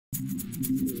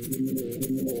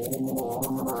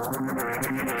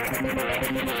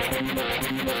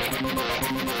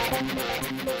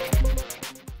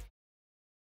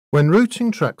When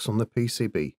routing tracks on the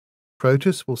PCB,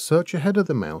 Proteus will search ahead of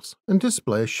the mouse and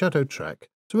display a shadow track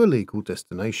to a legal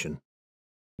destination.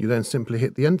 You then simply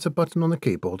hit the Enter button on the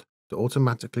keyboard to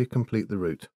automatically complete the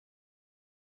route.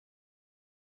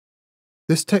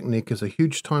 This technique is a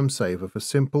huge time saver for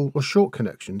simple or short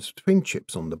connections between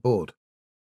chips on the board.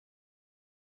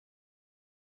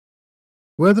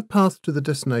 Where the path to the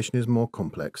destination is more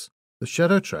complex, the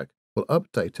shadow track will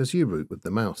update as you route with the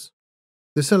mouse.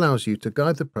 This allows you to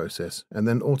guide the process and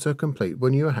then auto-complete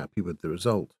when you are happy with the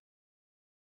result.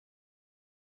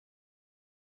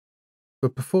 For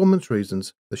performance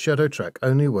reasons, the shadow track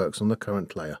only works on the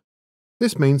current layer.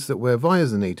 This means that where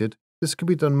vias are needed, this can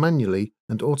be done manually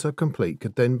and auto-complete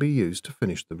could then be used to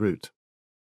finish the route.